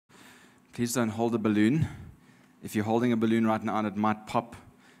Please don't hold a balloon. If you're holding a balloon right now, it might pop,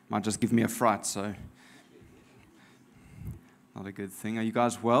 might just give me a fright, so not a good thing. Are you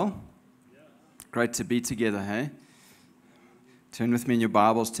guys well? Great to be together, hey? Turn with me in your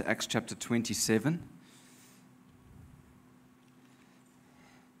Bibles to Acts chapter 27.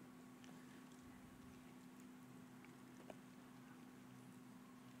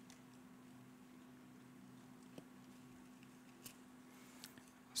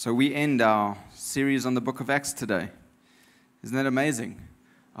 So we end our series on the book of Acts today. Isn't that amazing?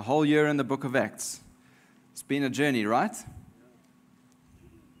 A whole year in the book of Acts. It's been a journey, right?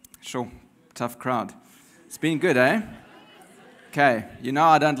 Sure, tough crowd. It's been good, eh? Okay, you know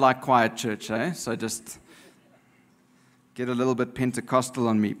I don't like quiet church, eh? So just get a little bit Pentecostal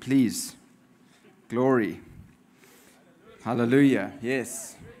on me, please. Glory. Hallelujah,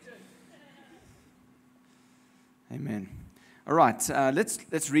 yes. Amen. All right,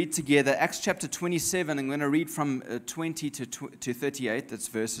 let's read together Acts chapter 27. I'm going to read from 20 to 38. That's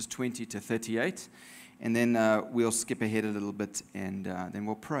verses 20 to 38. And then we'll skip ahead a little bit, and then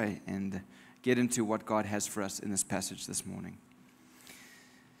we'll pray and get into what God has for us in this passage this morning.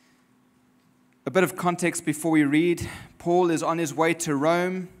 A bit of context before we read. Paul is on his way to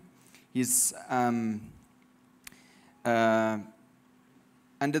Rome. He's under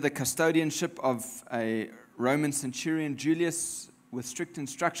the custodianship of a Roman centurion, Julius, with strict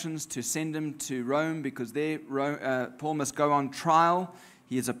instructions to send him to Rome because there Paul must go on trial.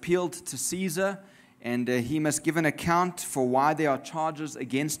 He has appealed to Caesar, and he must give an account for why there are charges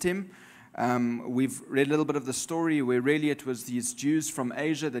against him. We've read a little bit of the story where really it was these Jews from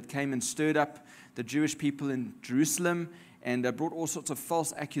Asia that came and stirred up the Jewish people in Jerusalem and brought all sorts of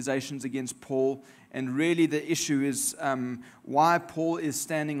false accusations against Paul. And really the issue is why Paul is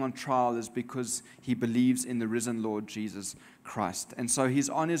standing on trial is because he believes in the risen Lord Jesus Christ. And so he's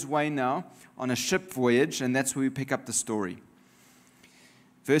on his way now on a ship voyage, and that's where we pick up the story.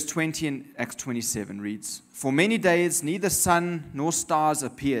 Verse 20 in Acts 27 reads, "For many days neither sun nor stars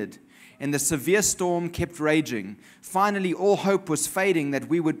appeared, and the severe storm kept raging. Finally all hope was fading that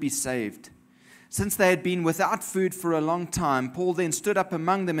we would be saved. Since they had been without food for a long time, Paul then stood up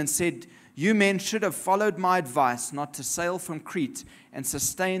among them and said, 'You men should have followed my advice not to sail from Crete and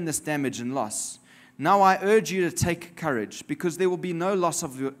sustain this damage and loss. Now I urge you to take courage, because there will be no loss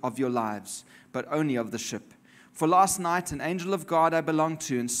of your lives, but only of the ship. For last night an angel of God I belong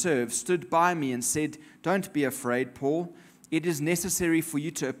to and serve stood by me and said, "Don't be afraid, Paul. It is necessary for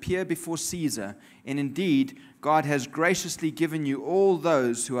you to appear before Caesar, and indeed God has graciously given you all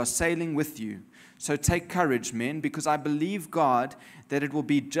those who are sailing with you. So take courage, men, because I believe God that it will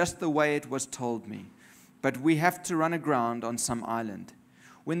be just the way it was told me. But we have to run aground on some island.'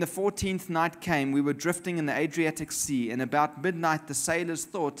 When the 14th night came, we were drifting in the Adriatic Sea, and about midnight the sailors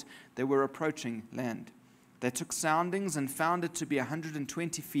thought they were approaching land. They took soundings and found it to be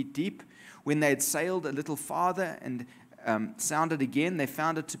 120 feet deep. When they had sailed a little farther and sounded again, they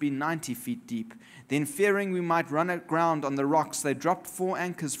found it to be 90 feet deep. Then, fearing we might run aground on the rocks, they dropped 4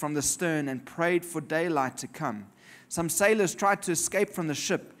 anchors from the stern and prayed for daylight to come. Some sailors tried to escape from the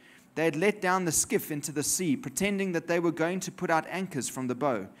ship. They had let down the skiff into the sea, pretending that they were going to put out anchors from the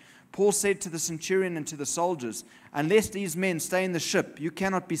bow. Paul said to the centurion and to the soldiers, 'Unless these men stay in the ship, you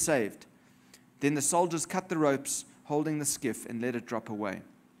cannot be saved.' Then the soldiers cut the ropes holding the skiff and let it drop away.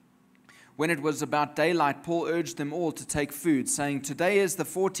 When it was about daylight, Paul urged them all to take food, saying, 'Today is the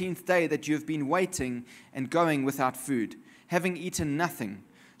 14th day that you have been waiting and going without food, having eaten nothing.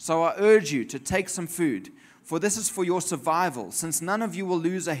 So I urge you to take some food, for this is for your survival, since none of you will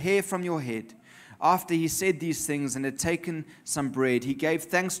lose a hair from your head.' After he said these things and had taken some bread, he gave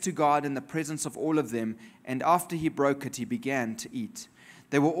thanks to God in the presence of all of them, and after he broke it, he began to eat.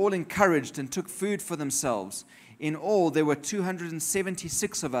 They were all encouraged and took food for themselves. In all, there were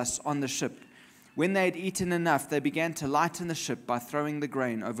 276 of us on the ship. When they had eaten enough, they began to lighten the ship by throwing the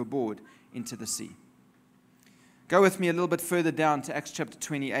grain overboard into the sea." Go with me a little bit further down to Acts chapter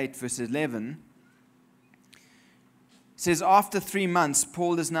 28, verse 11. It says, after 3 months,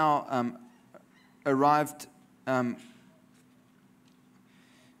 Paul is now arrived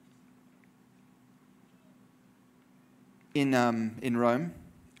in Rome.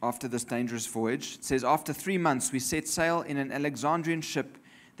 After this dangerous voyage, it says, after 3 months we set sail in an Alexandrian ship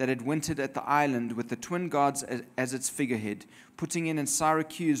that had wintered at the island with the twin gods as its figurehead. Putting in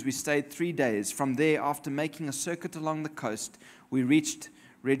Syracuse, we stayed 3 days. From there, after making a circuit along the coast, we reached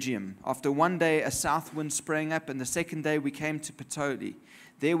Rhegium. After 1 day, a south wind sprang up, and the second day we came to Puteoli.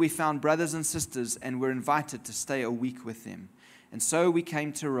 There we found brothers and sisters and were invited to stay a week with them. And so we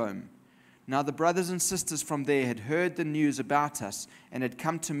came to Rome. Now the brothers and sisters from there had heard the news about us and had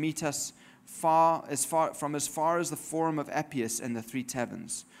come to meet us from as far as the Forum of Appius and the Three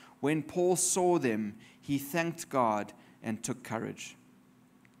Taverns. When Paul saw them, he thanked God and took courage.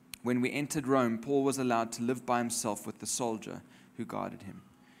 When we entered Rome, Paul was allowed to live by himself with the soldier who guarded him.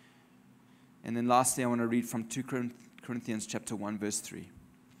 And then lastly, I want to read from 2 Corinthians chapter 1, verse 3.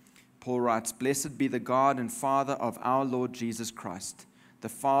 Paul writes, "Blessed be the God and Father of our Lord Jesus Christ, the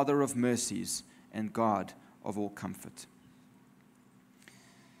Father of mercies and God of all comfort."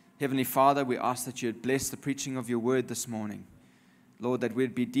 Heavenly Father, we ask that you would bless the preaching of your word this morning. Lord, that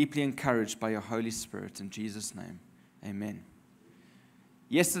we'd be deeply encouraged by your Holy Spirit. In Jesus' name, amen.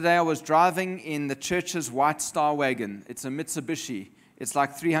 Yesterday I was driving in the church's white Star wagon. It's a Mitsubishi. It's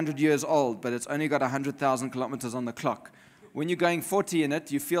like 300 years old, but it's only got 100,000 kilometers on the clock. When you're going 40 in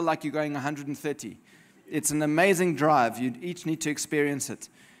it, you feel like you're going 130. It's an amazing drive. You each need to experience it.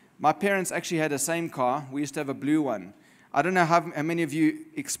 My parents actually had the same car. We used to have a blue one. I don't know how many of you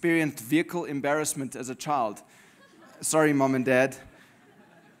experienced vehicle embarrassment as a child. Sorry, Mom and Dad.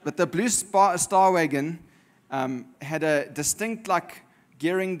 But the blue Star wagon had a distinct,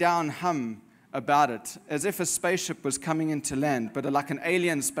 gearing down hum about it, as if a spaceship was coming into land, but like an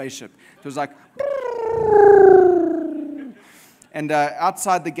alien spaceship. It was like... And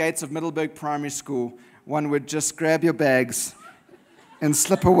outside the gates of Middleburg Primary School, one would just grab your bags and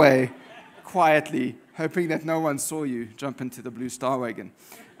slip away quietly, hoping that no one saw you jump into the blue Star wagon.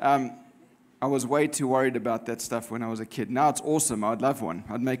 I was way too worried about that stuff when I was a kid. Now it's awesome. I'd love one.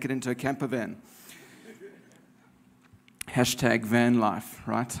 I'd make it into a camper van. Hashtag van life,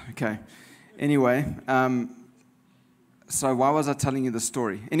 right? Okay. Anyway, so why was I telling you the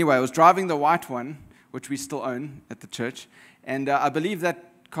story? Anyway, I was driving the white one, which we still own at the church, and I believe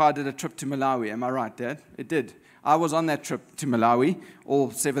that car did a trip to Malawi. Am I right, Dad? It did. I was on that trip to Malawi, all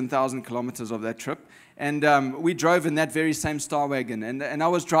 7,000 kilometers of that trip, and we drove in that very same Star wagon. And I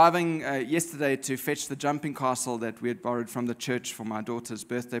was driving yesterday to fetch the jumping castle that we had borrowed from the church for my daughter's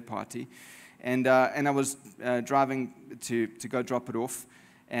birthday party, and I was driving to go drop it off.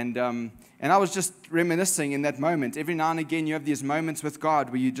 And I was just reminiscing in that moment. Every now and again, you have these moments with God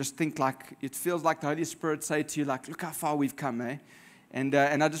where you just think it feels like the Holy Spirit say to you, look how far we've come, eh? And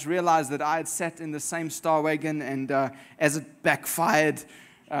I just realized that I had sat in the same Star wagon, and as it backfired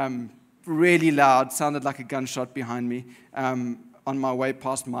really loud, sounded like a gunshot behind me, on my way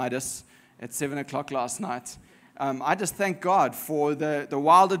past Midas at 7 o'clock last night. I just thank God for the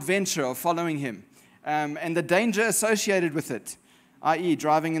wild adventure of following him and the danger associated with it. I.e.,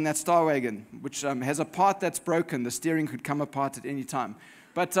 driving in that Star wagon, which has a part that's broken. The steering could come apart at any time.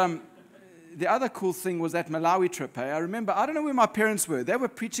 But the other cool thing was that Malawi trip. Hey? I remember, I don't know where my parents were. They were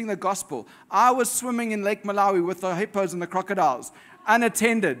preaching the gospel. I was swimming in Lake Malawi with the hippos and the crocodiles,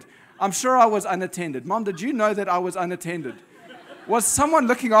 unattended. I'm sure I was unattended. Mom, did you know that I was unattended? Was someone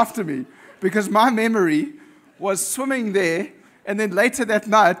looking after me? Because my memory was swimming there, and then later that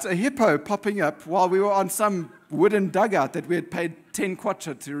night, a hippo popping up while we were on some wooden dugout that we had paid 10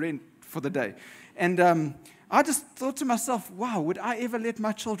 kwacha to rent for the day. And I just thought to myself, wow, would I ever let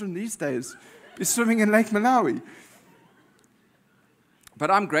my children these days be swimming in Lake Malawi? But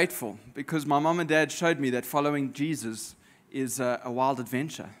I'm grateful because my mom and dad showed me that following Jesus is a wild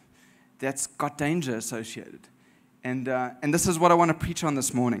adventure that's got danger associated. And this is what I want to preach on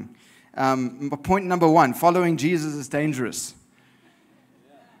this morning. Point number one, following Jesus is dangerous.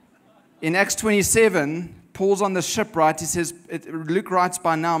 In Acts 27, Paul's on the ship, right? He says, Luke writes,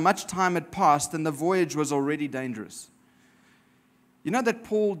 by now much time had passed and the voyage was already dangerous. You know that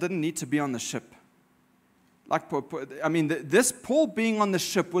Paul didn't need to be on the ship. This Paul being on the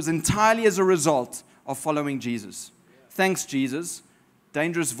ship was entirely as a result of following Jesus. Thanks, Jesus.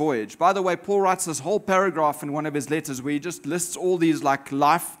 Dangerous voyage. By the way, Paul writes this whole paragraph in one of his letters where he just lists all these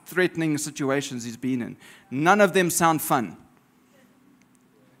life-threatening situations he's been in. None of them sound fun.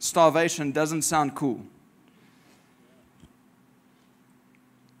 Starvation doesn't sound cool.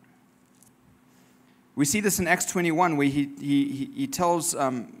 We see this in Acts 21 where he tells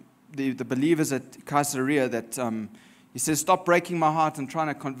the believers at Caesarea that he says, stop breaking my heart and trying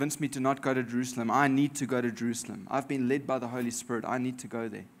to convince me to not go to Jerusalem. I need to go to Jerusalem. I've been led by the Holy Spirit. I need to go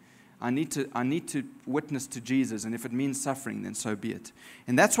there. I need to witness to Jesus, and if it means suffering, then so be it.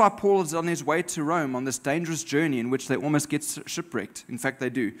 And that's why Paul is on his way to Rome on this dangerous journey in which they almost get shipwrecked. In fact, they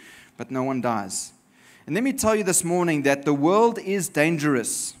do, but no one dies. And let me tell you this morning that the world is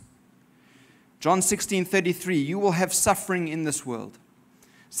dangerous. John 16:33, you will have suffering in this world.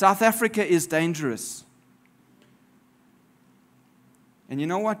 South Africa is dangerous. And you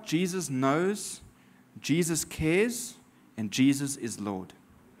know what? Jesus knows, Jesus cares, and Jesus is Lord.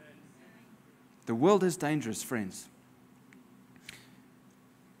 The world is dangerous, friends.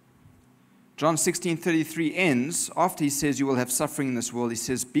 John 16:33 ends, after he says you will have suffering in this world, he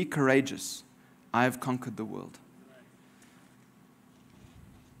says, be courageous. I have conquered the world.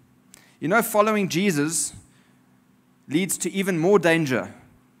 You know, following Jesus leads to even more danger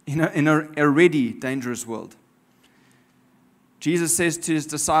in a already dangerous world. Jesus says to his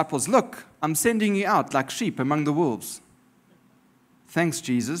disciples, look, I'm sending you out like sheep among the wolves. Thanks,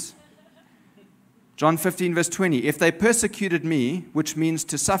 Jesus. John 15, verse 20, if they persecuted me, which means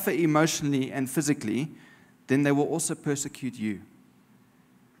to suffer emotionally and physically, then they will also persecute you.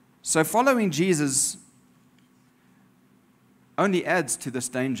 So following Jesus only adds to this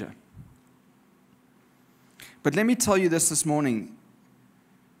danger. But let me tell you this morning.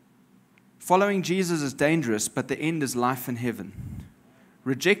 Following Jesus is dangerous, but the end is life in heaven.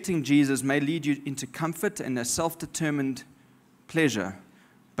 Rejecting Jesus may lead you into comfort and a self-determined pleasure,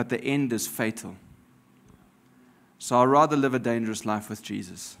 but the end is fatal. So I'd rather live a dangerous life with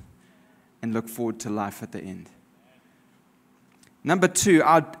Jesus and look forward to life at the end. Number 2,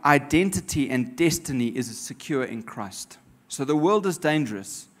 our identity and destiny is secure in Christ. So the world is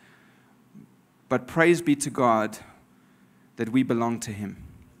dangerous, but praise be to God that we belong to Him.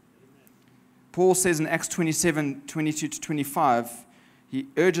 Paul says in Acts 27, 22 to 25, he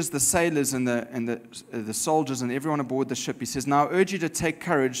urges the sailors and the soldiers and everyone aboard the ship. He says, now I urge you to take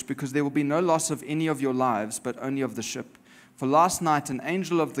courage, because there will be no loss of any of your lives, but only of the ship. For last night an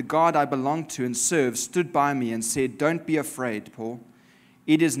angel of the God I belong to and serve stood by me and said, don't be afraid, Paul.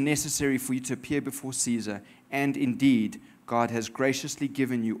 It is necessary for you to appear before Caesar, and indeed God has graciously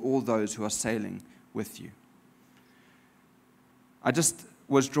given you all those who are sailing with you. I just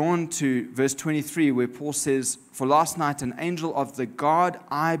was drawn to verse 23 where Paul says, for last night an angel of the God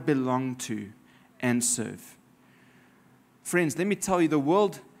I belong to and serve. Friends, let me tell you, the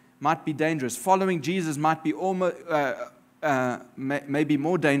world might be dangerous. Following Jesus might be almost, maybe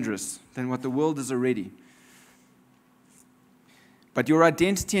more dangerous than what the world is already. But your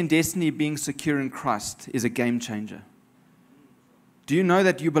identity and destiny being secure in Christ is a game changer. Do you know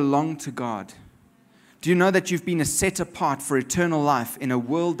that you belong to God? Do you know that you've been set apart for eternal life in a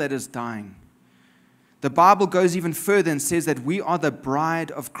world that is dying? The Bible goes even further and says that we are the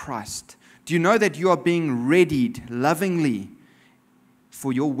bride of Christ. Do you know that you are being readied lovingly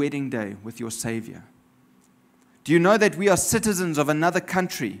for your wedding day with your Savior? Do you know that we are citizens of another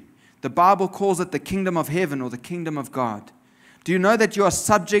country? The Bible calls it the kingdom of heaven or the kingdom of God. Do you know that you are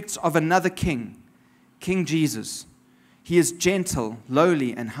subjects of another king, King Jesus? He is gentle,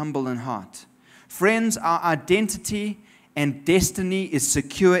 lowly, and humble in heart. Friends, our identity and destiny is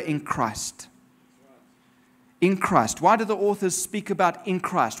secure in Christ. In Christ. Why do the authors speak about in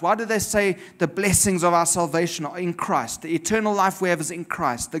Christ? Why do they say the blessings of our salvation are in Christ? The eternal life we have is in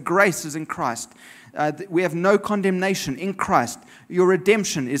Christ. The grace is in Christ. We have no condemnation in Christ. Your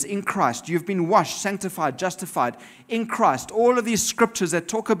redemption is in Christ. You've been washed, sanctified, justified in Christ. All of these scriptures that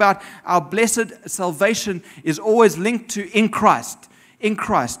talk about our blessed salvation is always linked to in Christ. In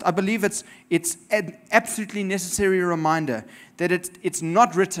Christ. I believe it's an absolutely necessary reminder that it's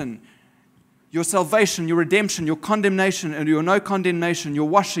not written, your salvation, your redemption, your condemnation, and your no condemnation, your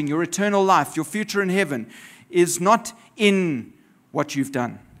washing, your eternal life, your future in heaven is not in what you've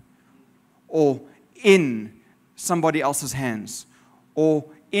done or in somebody else's hands or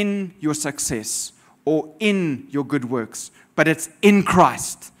in your success or in your good works, but it's in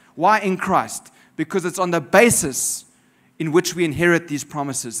Christ. Why in Christ? Because it's on the basis in which we inherit these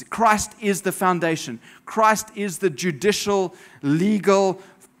promises. Christ is the foundation. Christ is the judicial, legal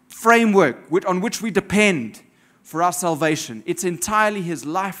framework on which we depend for our salvation. It's entirely His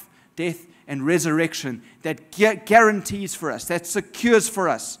life, death, and resurrection that guarantees for us, that secures for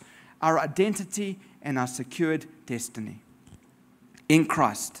us our identity and our secured destiny. In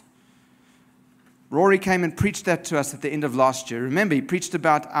Christ. Rory came and preached that to us at the end of last year. Remember, he preached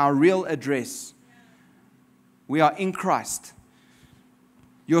about our real address. We are in Christ.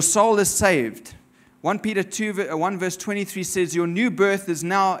 Your soul is saved. 1 Peter 1 verse 23 says, your new birth is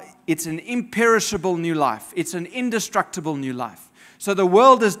now, it's an imperishable new life. It's an indestructible new life. So the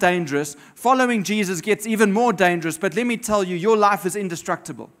world is dangerous. Following Jesus gets even more dangerous. But let me tell you, your life is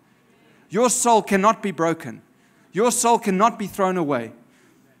indestructible. Your soul cannot be broken. Your soul cannot be thrown away.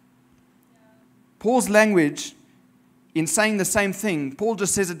 Paul's language in saying the same thing, Paul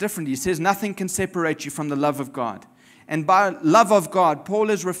just says it differently. He says, nothing can separate you from the love of God. And by love of God, Paul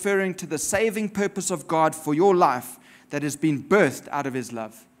is referring to the saving purpose of God for your life that has been birthed out of His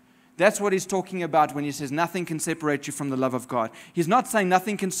love. That's what he's talking about when he says nothing can separate you from the love of God. He's not saying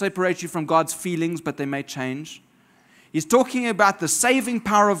nothing can separate you from God's feelings, but they may change. He's talking about the saving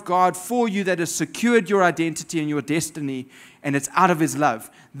power of God for you that has secured your identity and your destiny, and it's out of His love.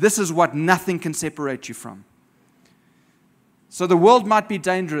 This is what nothing can separate you from. So the world might be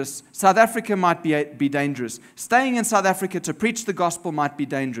dangerous. South Africa might be dangerous. Staying in South Africa to preach the gospel might be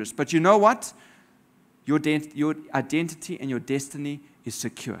dangerous. But you know what? Your identity and your destiny is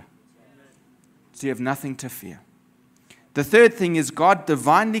secure. So you have nothing to fear. The third thing is God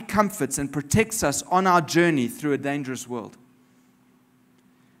divinely comforts and protects us on our journey through a dangerous world.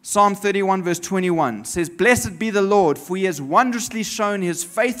 Psalm 31 verse 21 says, "Blessed be the Lord, for He has wondrously shown His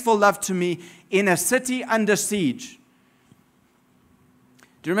faithful love to me in a city under siege."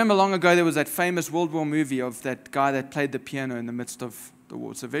 Do you remember long ago there was that famous World War movie of that guy that played the piano in the midst of the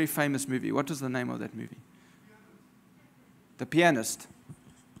war? It's a very famous movie. What was the name of that movie? The Pianist.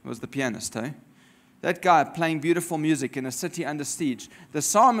 It was The Pianist, eh? That guy playing beautiful music in a city under siege. The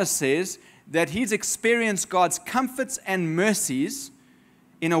psalmist says that he's experienced God's comforts and mercies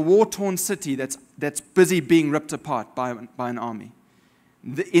in a war-torn city that's busy being ripped apart by an army.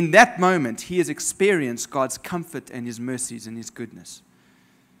 In that moment, he has experienced God's comfort and His mercies and His goodness.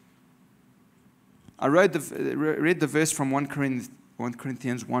 I read the verse from 1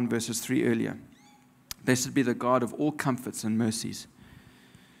 Corinthians 1 verses 3 earlier. Blessed be the God of all comforts and mercies.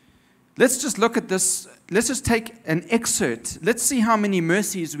 Let's just look at this. Let's just take an excerpt. Let's see how many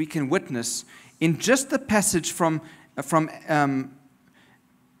mercies we can witness in just the passage from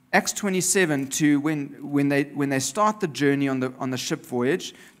Acts 27 to when they start the journey on the ship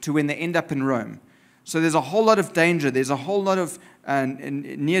voyage to when they end up in Rome. So there's a whole lot of danger. There's a whole lot of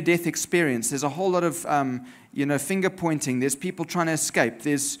near-death experience. There's a whole lot of finger pointing. There's people trying to escape.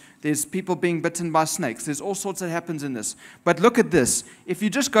 There's people being bitten by snakes. There's all sorts that happens in this. But look at this. If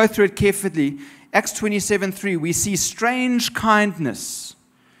you just go through it carefully, Acts 27:3, we see strange kindness.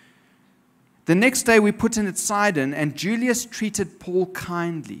 The next day we put in at Sidon, and Julius treated Paul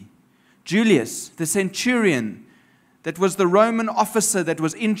kindly. Julius, the centurion, that was the Roman officer that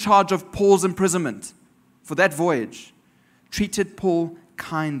was in charge of Paul's imprisonment for that voyage, treated Paul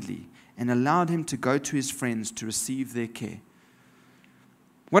kindly and allowed him to go to his friends to receive their care.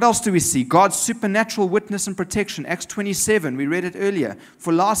 What else do we see? God's supernatural witness and protection. Acts 27, we read it earlier.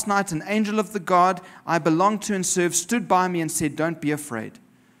 For last night an angel of the God I belong to and serve stood by me and said, "Don't be afraid."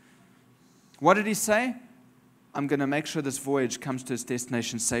 What did he say? I'm going to make sure this voyage comes to its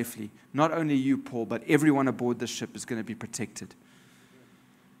destination safely. Not only you, Paul, but everyone aboard the ship is going to be protected.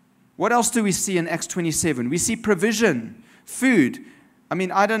 What else do we see in Acts 27? We see provision, food. I mean,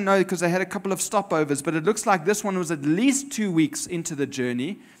 I don't know because they had a couple of stopovers, but it looks like this one was at least 2 weeks into the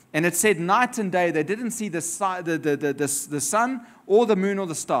journey. And it said night and day, they didn't see the sun or the moon or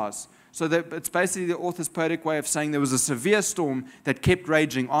the stars. So it's basically the author's poetic way of saying there was a severe storm that kept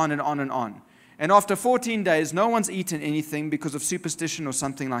raging on and on and on. And after 14 days, no one's eaten anything because of superstition or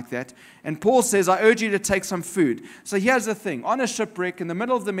something like that. And Paul says, I urge you to take some food. So here's the thing. On a shipwreck in the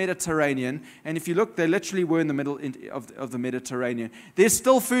middle of the Mediterranean, and if you look, they literally were in the middle of the Mediterranean, there's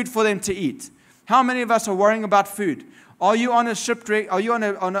still food for them to eat. How many of us are worrying about food? Are you on a shipwreck? Are you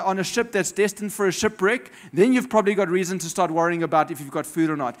on a ship that's destined for a shipwreck? Then you've probably got reason to start worrying about if you've got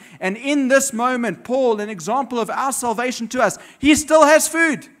food or not. And in this moment, Paul, an example of our salvation to us, he still has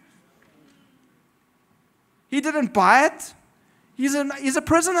food. He didn't buy it. He's a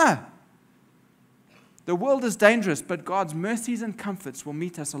prisoner. The world is dangerous, but God's mercies and comforts will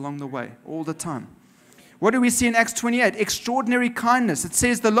meet us along the way all the time. What do we see in Acts 28? Extraordinary kindness. It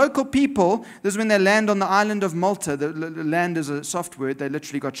says the local people, this is when they land on the island of Malta. The land is a soft word. They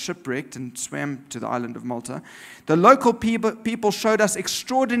literally got shipwrecked and swam to the island of Malta. The local people showed us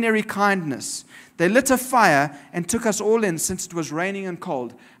extraordinary kindness. They lit a fire and took us all in since it was raining and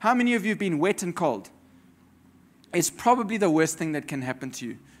cold. How many of you have been wet and cold? It's probably the worst thing that can happen to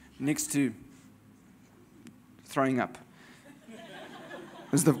you, next to throwing up.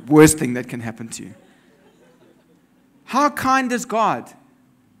 It's the worst thing that can happen to you. How kind is God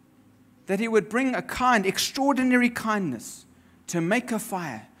that He would bring a kind, extraordinary kindness to make a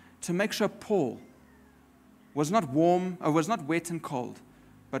fire, to make sure Paul was not warm, or was not wet and cold,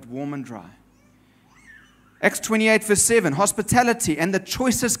 but warm and dry. Acts 28 verse 7, hospitality and the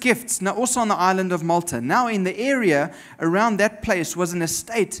choicest gifts, now also on the island of Malta. Now in the area around that place was an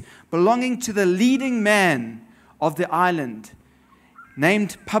estate belonging to the leading man of the island,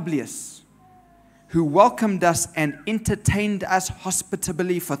 named Publius, who welcomed us and entertained us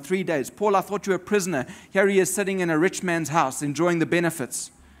hospitably for 3 days. Paul, I thought you were a prisoner. Here he is sitting in a rich man's house, enjoying the benefits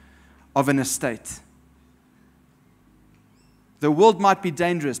of an estate. The world might be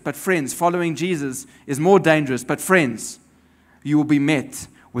dangerous, but friends, following Jesus is more dangerous. But friends, you will be met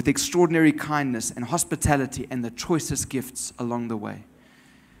with extraordinary kindness and hospitality and the choicest gifts along the way.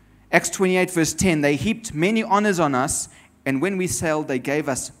 Acts 28 verse 10, they heaped many honors on us, and when we sailed, they gave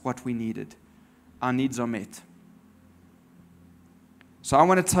us what we needed. Our needs are met. So I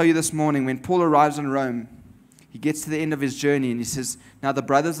want to tell you this morning, when Paul arrives in Rome, he gets to the end of his journey and he says, now the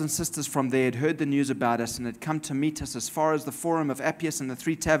brothers and sisters from there had heard the news about us and had come to meet us as far as the Forum of Appius and the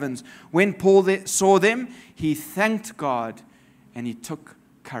 3 taverns. When Paul saw them, he thanked God and he took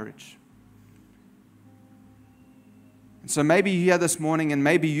courage. And so maybe you're here this morning and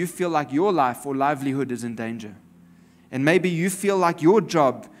maybe you feel like your life or livelihood is in danger. And maybe you feel like your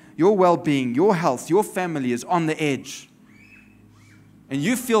job, your well-being, your health, your family is on the edge. And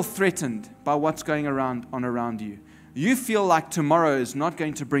you feel threatened by what's going on around you. You feel like tomorrow is not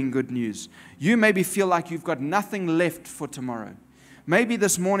going to bring good news. You maybe feel like you've got nothing left for tomorrow. Maybe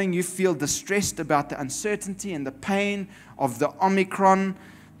this morning you feel distressed about the uncertainty and the pain of the Omicron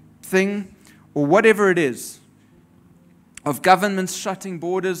thing, or whatever it is, of governments shutting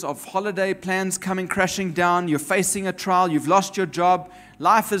borders, of holiday plans coming crashing down. You're facing a trial. You've lost your job.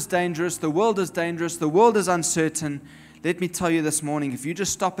 Life is dangerous. The world is dangerous. The world is uncertain. Let me tell you this morning, if you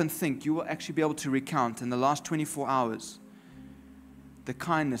just stop and think, you will actually be able to recount in the last 24 hours the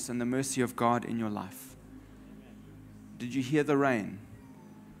kindness and the mercy of God in your life. Did you hear the rain?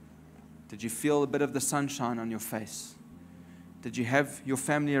 Did you feel a bit of the sunshine on your face? Did you have your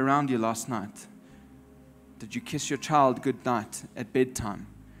family around you last night? Did you kiss your child good night at bedtime?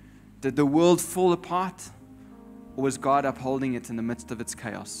 Did the world fall apart? Or was God upholding it in the midst of its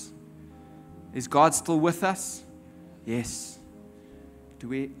chaos? Is God still with us? Yes. Do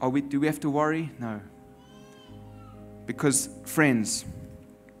we have to worry? No. Because, friends,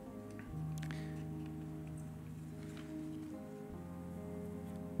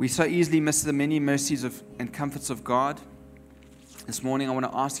 we so easily miss the many mercies and comforts of God. This morning I want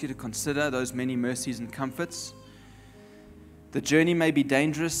to ask you to consider those many mercies and comforts. The journey may be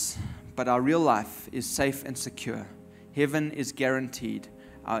dangerous, but our real life is safe and secure. Heaven is guaranteed.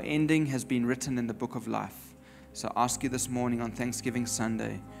 Our ending has been written in the book of life. So I ask you this morning on Thanksgiving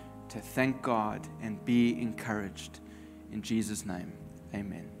Sunday to thank God and be encouraged. In Jesus' name,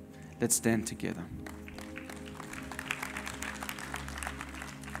 amen. Let's stand together.